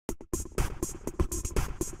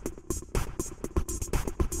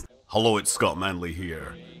Hello, it's Scott Manley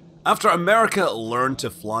here. After America learned to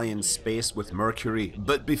fly in space with Mercury,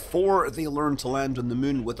 but before they learned to land on the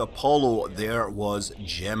moon with Apollo, there was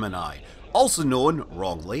Gemini, also known,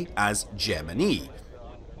 wrongly, as Gemini.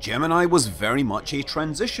 Gemini was very much a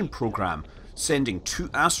transition program, sending two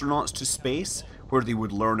astronauts to space where they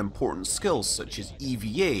would learn important skills such as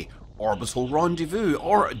EVA, orbital rendezvous,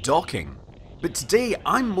 or docking. But today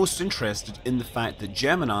I'm most interested in the fact that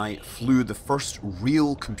Gemini flew the first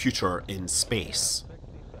real computer in space.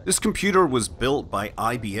 This computer was built by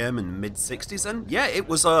IBM in the mid-60s, and yeah, it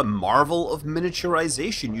was a marvel of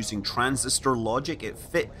miniaturization using transistor logic. It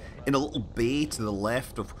fit in a little bay to the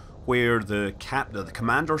left of where the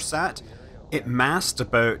commander sat. It massed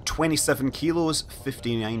about 27 kilos,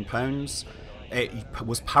 59 pounds. It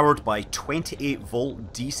was powered by 28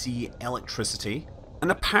 volt DC electricity. And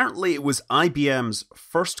apparently it was IBM's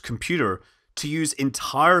first computer to use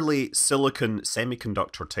entirely silicon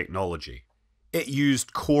semiconductor technology. It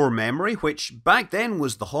used core memory, which back then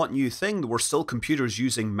was the hot new thing. There were still computers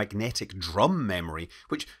using magnetic drum memory,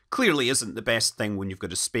 which clearly isn't the best thing when you've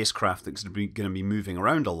got a spacecraft that's going to be moving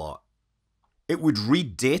around a lot. It would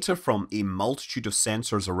read data from a multitude of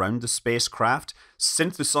sensors around the spacecraft,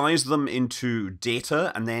 synthesize them into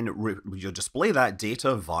data, and then display that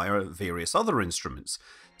data via various other instruments.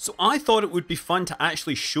 So I thought it would be fun to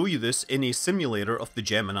actually show you this in a simulator of the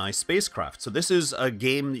Gemini spacecraft. So this is a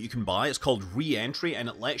game that you can buy. It's called Reentry, and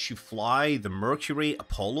it lets you fly the Mercury,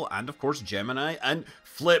 Apollo, and of course Gemini, and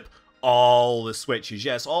flip all the switches.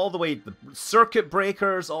 Yes, all the way, the circuit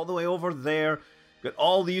breakers, all the way over there. Got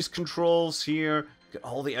all these controls here, got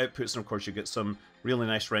all the outputs, and of course you get some really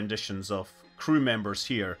nice renditions of crew members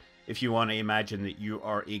here if you want to imagine that you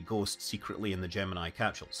are a ghost secretly in the Gemini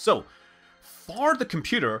capsule. So, for the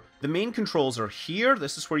computer, the main controls are here.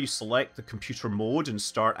 This is where you select the computer mode and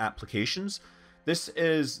start applications. This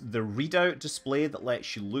is the readout display that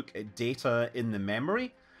lets you look at data in the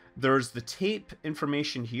memory. There's the tape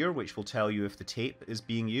information here, which will tell you if the tape is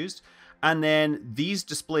being used. And then these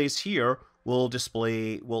displays here will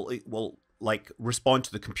respond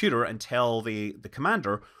to the computer and tell the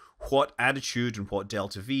commander what attitude and what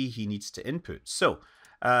delta V he needs to input. So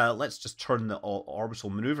let's just turn the orbital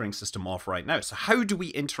maneuvering system off right now. So how do we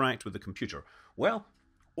interact with the computer? Well,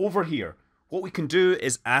 over here, what we can do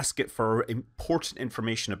is ask it for important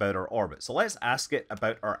information about our orbit. So let's ask it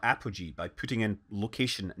about our apogee by putting in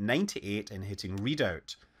location 98 and hitting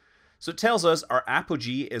readout. So it tells us our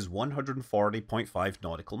apogee is 140.5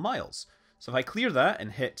 nautical miles. So if I clear that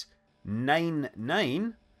and hit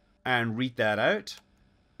 99 and read that out,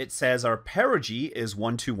 it says our perigee is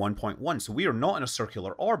 121.1. So we are not in a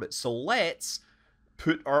circular orbit. So let's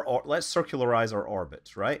circularize our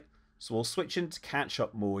orbit, right? So we'll switch into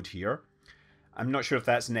catch-up mode here. I'm not sure if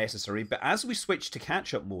that's necessary, but as we switch to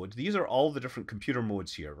catch-up mode, these are all the different computer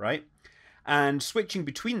modes here, right? And switching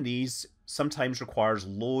between these sometimes requires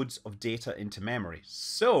loads of data into memory.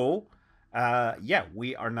 So, yeah,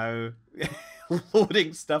 we are now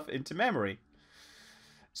loading stuff into memory.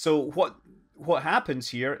 So what happens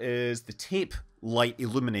here is the tape light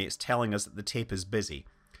illuminates, telling us that the tape is busy.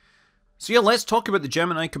 So yeah, let's talk about the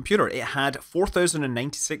Gemini computer. It had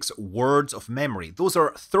 4,096 words of memory. Those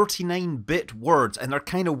are 39-bit words, and they're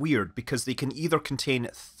kind of weird because they can either contain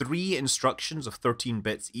 3 instructions of 13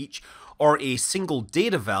 bits each, or a single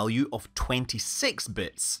data value of 26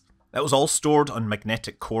 bits. That was all stored on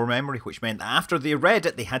magnetic core memory, which meant that after they read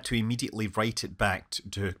it, they had to immediately write it back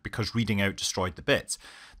because reading out destroyed the bits.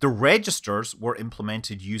 The registers were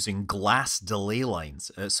implemented using glass delay lines.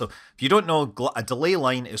 So if you don't know, a delay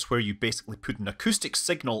line is where you basically put an acoustic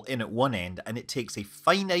signal in at one end and it takes a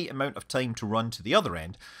finite amount of time to run to the other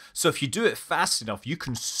end. So if you do it fast enough, you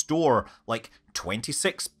can store like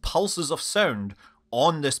 26 pulses of sound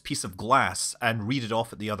on this piece of glass and read it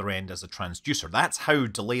off at the other end as a transducer. That's how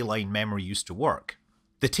delay line memory used to work.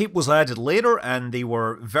 The tape was added later, and they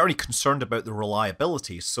were very concerned about the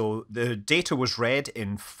reliability. So the data was read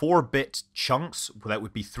in 4-bit chunks. That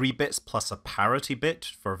would be 3 bits plus a parity bit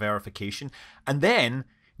for verification. And then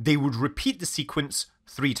they would repeat the sequence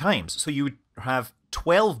 3 times. So you would have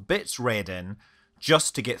 12 bits read in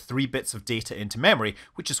just to get 3 bits of data into memory,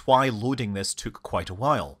 which is why loading this took quite a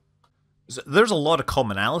while. So there's a lot of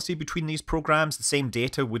commonality between these programs. The same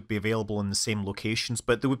data would be available in the same locations,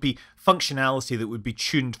 but there would be functionality that would be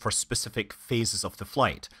tuned for specific phases of the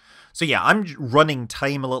flight. So yeah, I'm running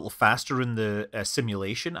time a little faster in the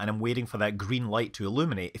simulation, and I'm waiting for that green light to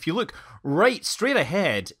illuminate. If you look right straight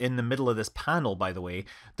ahead in the middle of this panel, by the way,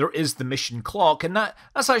 there is the mission clock, and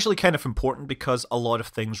that's actually kind of important because a lot of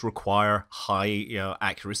things require high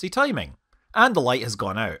accuracy timing. And the light has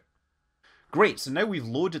gone out. Great, so now we've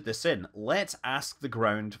loaded this in. Let's ask the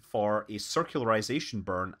ground for a circularization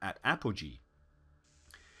burn at apogee.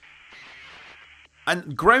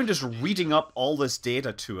 And ground is reading up all this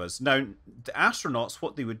data to us. Now, the astronauts,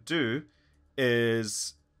 what they would do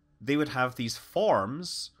is they would have these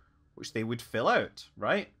forms which they would fill out,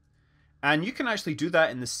 right? And you can actually do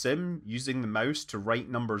that in the sim using the mouse to write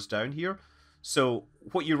numbers down here. So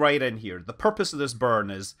what you write in here, the purpose of this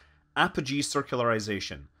burn is apogee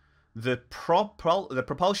circularization. The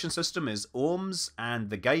propulsion system is ohms, and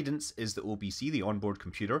the guidance is the OBC, the onboard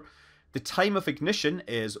computer. The time of ignition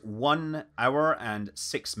is 1 hour and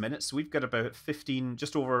 6 minutes. So we've got about 15,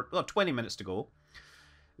 just over 20 minutes to go.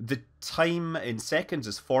 The time in seconds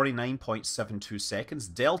is 49.72 seconds.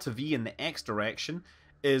 Delta V in the X direction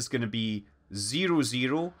is going to be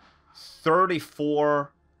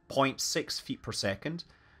 34.6 feet per second.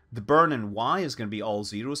 The burn in Y is going to be all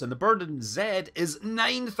zeros, and the burn in Z is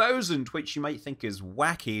 9,000, which you might think is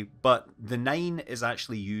wacky, but the 9 is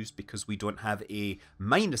actually used because we don't have a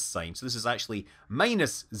minus sign. So this is actually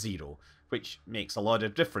minus 0, which makes a lot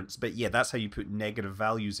of difference. But yeah, that's how you put negative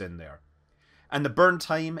values in there. And the burn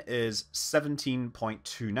time is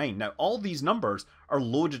 17.29. Now, all these numbers are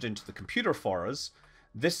loaded into the computer for us.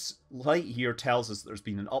 This light here tells us there's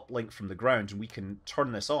been an uplink from the ground, and we can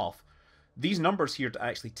turn this off. These numbers here to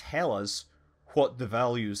actually tell us what the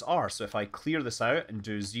values are. So if I clear this out and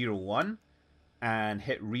do 0, 1 and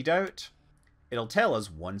hit readout, it'll tell us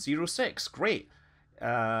 106. Great.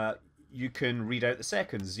 You can read out the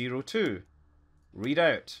seconds. 0, 2. Read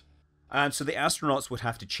out. And so the astronauts would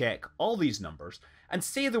have to check all these numbers and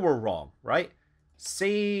say they were wrong, right?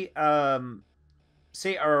 Say our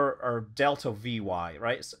delta VY,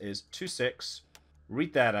 right, is 26.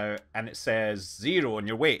 Read that out, and it says 0, and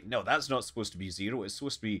you're, wait, no, that's not supposed to be 0. It's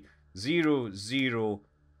supposed to be 0, 0,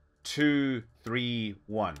 2, 3,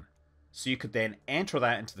 1. So you could then enter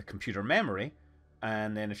that into the computer memory,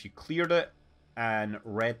 and then if you cleared it and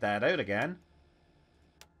read that out again,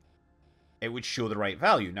 it would show the right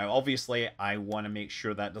value. Now, obviously, I want to make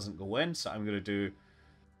sure that doesn't go in, so I'm going to do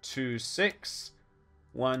 2, 6,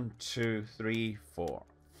 1, 2, 3, 4,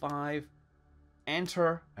 5,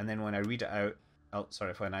 enter, and then when I read it out,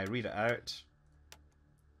 when I read it out,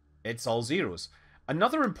 it's all zeros.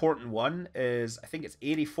 Another important one is, I think it's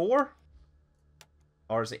 84,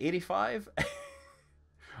 or is it 85?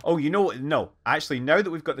 Oh, you know, no. Actually, now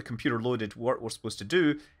that we've got the computer loaded, what we're supposed to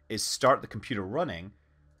do is start the computer running.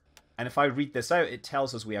 And if I read this out, it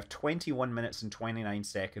tells us we have 21 minutes and 29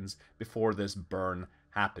 seconds before this burn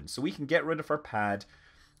happens. So we can get rid of our pad,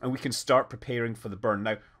 and we can start preparing for the burn.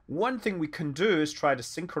 Now, one thing we can do is try to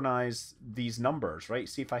synchronize these numbers, right?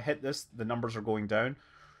 See, if I hit this, the numbers are going down.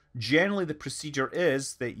 Generally, the procedure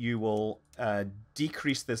is that you will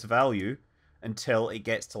decrease this value until it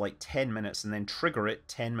gets to like 10 minutes and then trigger it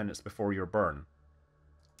 10 minutes before your burn.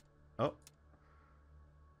 Oh.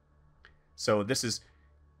 So this is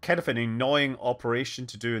kind of an annoying operation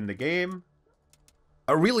to do in the game.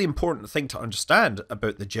 A really important thing to understand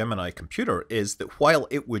about the Gemini computer is that while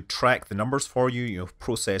it would track the numbers for you,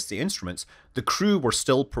 process the instruments, the crew were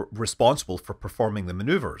still responsible for performing the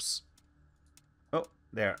maneuvers. Oh,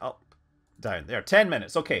 there, up, down, there, 10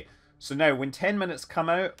 minutes. Okay, so now when 10 minutes come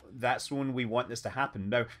out, that's when we want this to happen.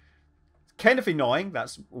 Now, kind of annoying.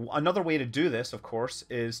 That's another way to do this, of course,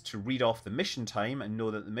 is to read off the mission time and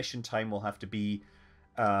know that the mission time will have to be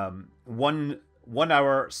 1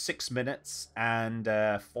 hour, 6 minutes, and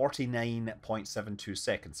 49.72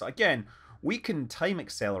 seconds. So again, we can time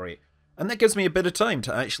accelerate. And that gives me a bit of time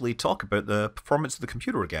to actually talk about the performance of the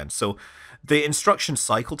computer again. So the instruction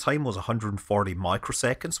cycle time was 140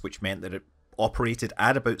 microseconds, which meant that it operated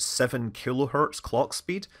at about 7 kilohertz clock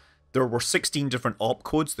speed. There were 16 different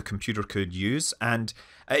opcodes the computer could use, and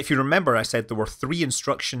if you remember, I said there were 3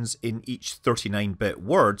 instructions in each 39-bit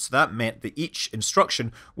word, so that meant that each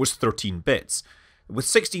instruction was 13 bits. With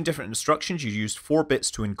 16 different instructions, you used 4 bits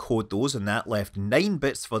to encode those, and that left 9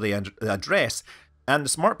 bits for the address. And the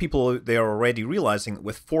smart people out there are already realizing that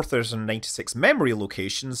with 4096 memory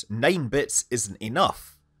locations, 9 bits isn't enough.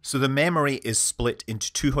 So the memory is split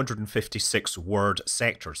into 256 word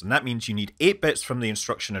sectors, and that means you need 8 bits from the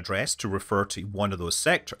instruction address to refer to one of those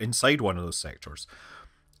inside one of those sectors.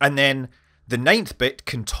 And then the 9th bit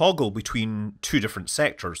can toggle between 2 different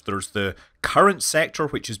sectors. There's the current sector,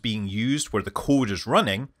 which is being used where the code is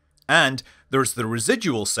running, and there's the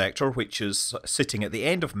residual sector, which is sitting at the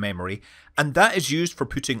end of memory, and that is used for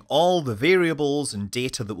putting all the variables and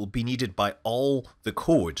data that will be needed by all the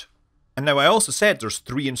code. And now I also said there's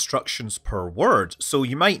 3 instructions per word, so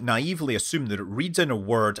you might naively assume that it reads in a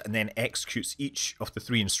word and then executes each of the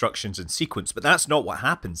 3 instructions in sequence, but that's not what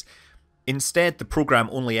happens. Instead, the program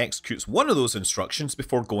only executes one of those instructions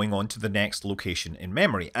before going on to the next location in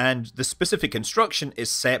memory, and the specific instruction is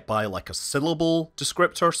set by like a syllable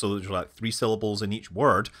descriptor, so there's like 3 syllables in each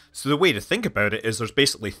word. So the way to think about it is there's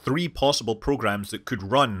basically 3 possible programs that could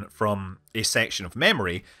run from a section of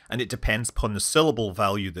memory, and it depends upon the syllable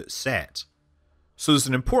value that's set. So there's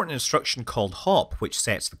an important instruction called hop, which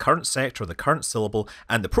sets the current sector, the current syllable,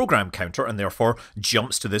 and the program counter, and therefore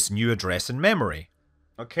jumps to this new address in memory.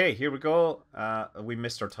 Okay, here we go. We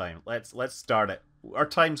missed our time. Let's start it. Our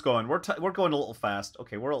time's gone. We're going a little fast.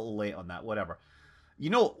 Okay, we're a little late on that. Whatever.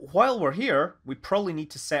 You know, while we're here, we probably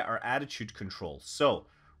need to set our attitude control. So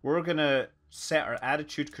we're gonna set our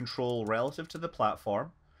attitude control relative to the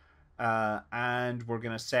platform, and we're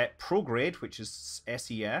gonna set prograde, which is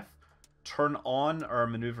SEF. Turn on our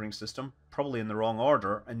maneuvering system, probably in the wrong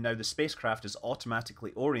order, and now the spacecraft is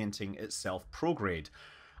automatically orienting itself prograde.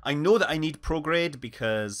 I know that I need prograde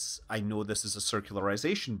because I know this is a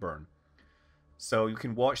circularization burn. So you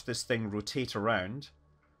can watch this thing rotate around.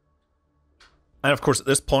 And of course, at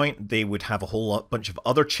this point, they would have a whole bunch of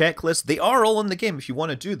other checklists. They are all in the game if you want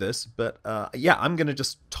to do this, but yeah, I'm going to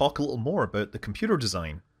just talk a little more about the computer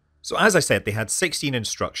design. So as I said, they had 16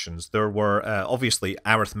 instructions. There were obviously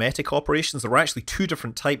arithmetic operations. There were actually 2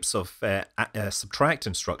 different types of subtract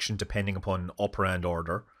instruction depending upon operand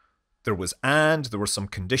order. There was AND, there were some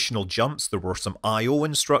conditional jumps, there were some IO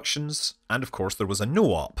instructions, and of course there was a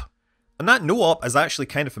no-op. And that no-op is actually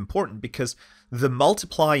kind of important because the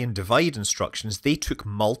multiply and divide instructions, they took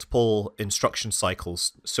multiple instruction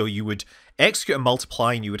cycles. So you would execute a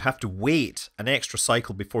multiply and you would have to wait an extra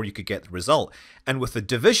cycle before you could get the result. And with a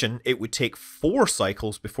division, it would take 4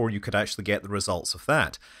 cycles before you could actually get the results of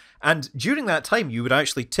that. And during that time, you would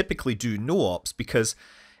actually typically do no-ops because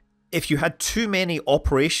if you had too many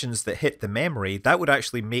operations that hit the memory, that would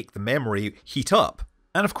actually make the memory heat up.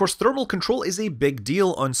 And of course, thermal control is a big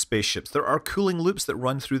deal on spaceships. There are cooling loops that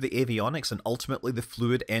run through the avionics, and ultimately the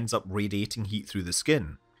fluid ends up radiating heat through the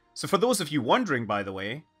skin. So for those of you wondering, by the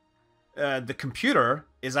way, the computer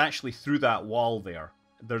is actually through that wall there.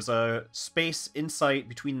 There's a space inside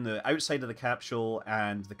between the outside of the capsule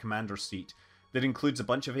and the commander's seat that includes a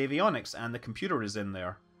bunch of avionics, and the computer is in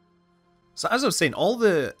there. So as I was saying, all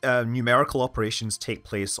the numerical operations take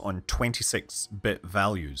place on 26-bit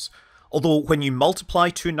values. Although when you multiply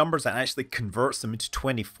 2 numbers, that actually converts them into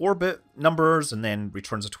 24-bit numbers and then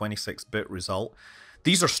returns a 26-bit result.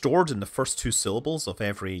 These are stored in the first 2 syllables of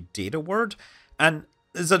every data word. And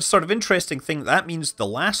there's a sort of interesting thing. That means the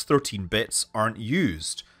last 13 bits aren't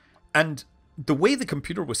used. And the way the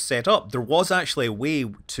computer was set up, there was actually a way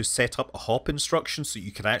to set up a hop instruction so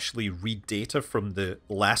you could actually read data from the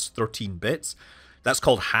last 13 bits. That's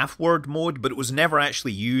called half-word mode, but it was never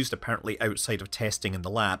actually used apparently outside of testing in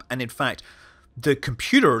the lab. And in fact, the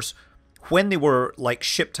computers, when they were like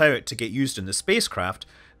shipped out to get used in the spacecraft,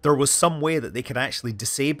 there was some way that they could actually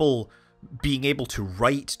disable being able to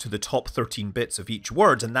write to the top 13 bits of each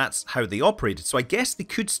word, and that's how they operated. So I guess they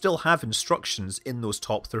could still have instructions in those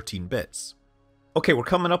top 13 bits. Okay, we're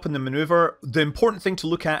coming up in the maneuver. The important thing to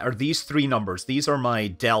look at are these 3 numbers. These are my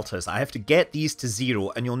deltas. I have to get these to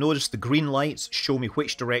 0, and you'll notice the green lights show me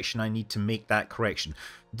which direction I need to make that correction.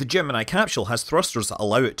 The Gemini capsule has thrusters that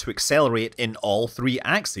allow it to accelerate in all 3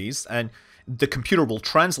 axes, and the computer will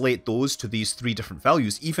translate those to these 3 different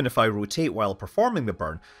values, even if I rotate while performing the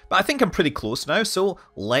burn. But I think I'm pretty close now, so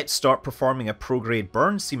let's start performing a prograde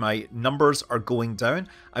burn. See, my numbers are going down.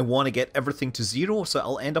 I want to get everything to 0, so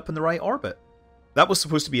I'll end up in the right orbit. That was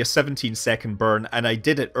supposed to be a 17-second burn, and I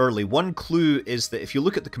did it early. One clue is that if you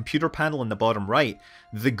look at the computer panel in the bottom right,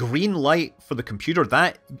 the green light for the computer,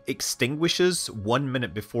 that extinguishes 1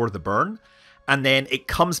 minute before the burn, and then it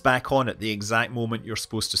comes back on at the exact moment you're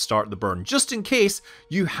supposed to start the burn, just in case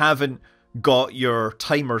you haven't got your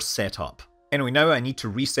timers set up. Anyway, now I need to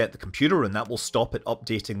reset the computer, and that will stop it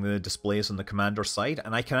updating the displays on the commander side,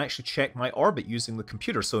 and I can actually check my orbit using the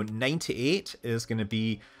computer. So 98 is going to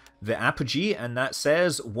be the apogee, and that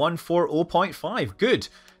says 140.5. Good.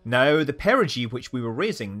 Now the perigee, which we were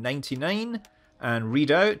raising, 99, and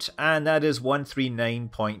read out, and that is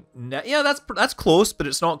 139.9. Yeah, that's close, but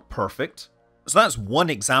it's not perfect. So that's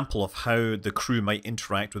one example of how the crew might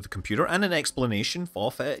interact with the computer, and an explanation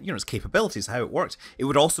of its capabilities, how it works. It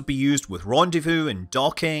would also be used with rendezvous and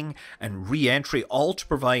docking and re-entry, all to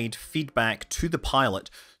provide feedback to the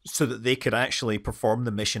pilot so that they could actually perform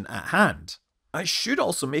the mission at hand. I should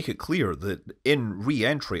also make it clear that in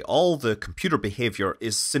re-entry, all the computer behavior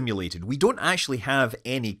is simulated. We don't actually have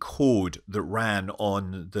any code that ran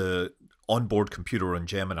on the onboard computer on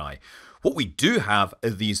Gemini. What we do have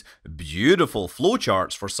are these beautiful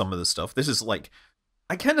flowcharts for some of the stuff. This is like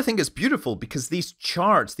I kind of think it's beautiful because these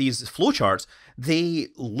charts, these flowcharts, they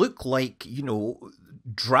look like,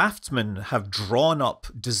 draftsmen have drawn up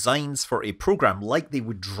designs for a program like they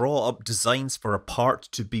would draw up designs for a part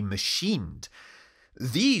to be machined.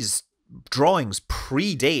 These drawings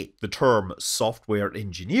predate the term software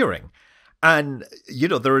engineering. And,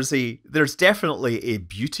 there's definitely a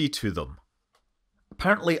beauty to them.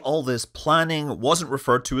 Apparently, all this planning wasn't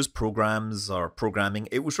referred to as programs or programming,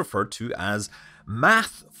 it was referred to as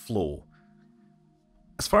math flow.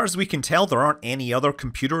 As far as we can tell, there aren't any other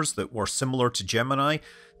computers that were similar to Gemini.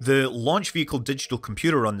 The Launch Vehicle Digital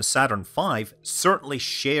computer on the Saturn V certainly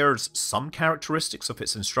shares some characteristics of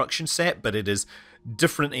its instruction set, but it is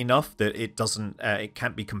different enough that it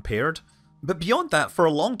can't be compared. But beyond that, for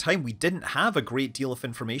a long time we didn't have a great deal of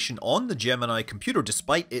information on the Gemini computer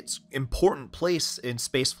despite its important place in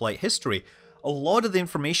spaceflight history. A lot of the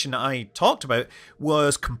information I talked about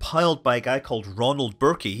was compiled by a guy called Ronald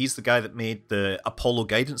Burkey. He's the guy that made the Apollo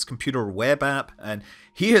Guidance Computer web app, and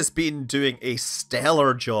he has been doing a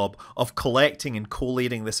stellar job of collecting and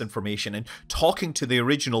collating this information and talking to the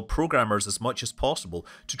original programmers as much as possible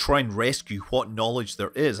to try and rescue what knowledge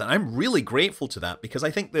there is. And I'm really grateful to that because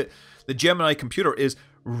I think that the Gemini computer is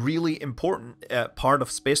really important part of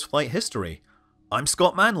spaceflight history. I'm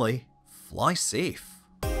Scott Manley. Fly safe.